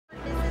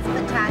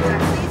entendre.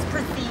 Please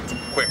proceed.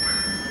 Quick.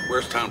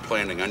 Where's town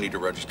planning? I need to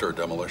register a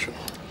demolition.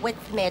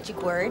 What's the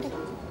magic word?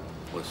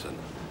 Listen,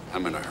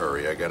 I'm in a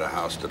hurry. I got a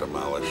house to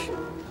demolish.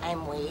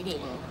 I'm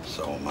waiting.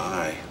 So am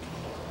I.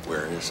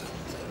 Where is it?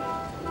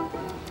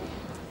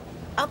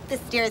 Up the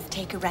stairs,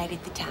 take a right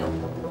at the top.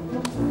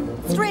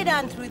 Straight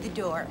on through the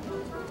door.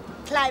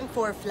 Climb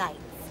 4 flights.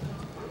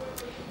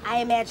 I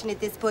imagine at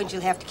this point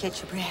you'll have to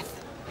catch your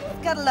breath.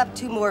 Scuttle up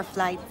 2 more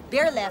flights,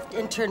 bear left,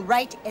 and turn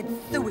right at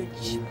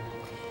sewage.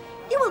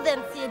 You will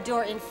then see a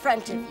door in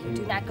front of you.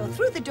 Do not go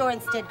through the door,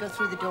 instead go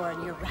through the door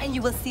on your right. And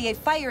you will see a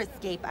fire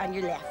escape on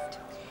your left.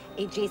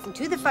 Adjacent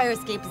to the fire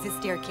escape is a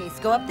staircase.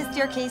 Go up the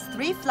staircase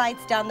 3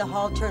 flights down the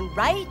hall, turn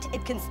right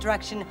at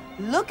construction,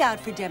 look out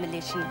for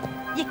demolition.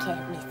 You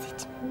can't miss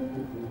it.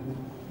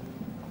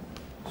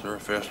 Is there a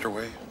faster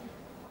way?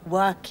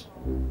 Walk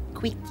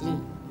quickly.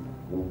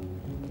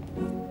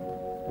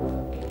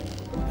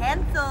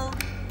 Pencil.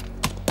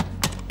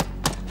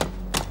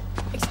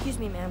 Excuse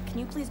me, ma'am. Can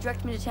you please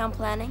direct me to town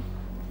planning?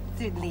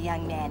 Certainly,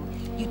 young man.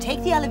 You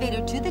take the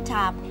elevator to the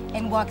top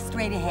and walk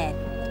straight ahead.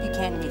 You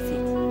can't miss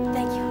it.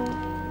 Thank you.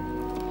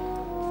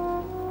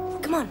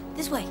 Come on,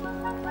 this way.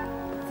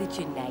 Such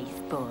a nice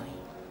boy.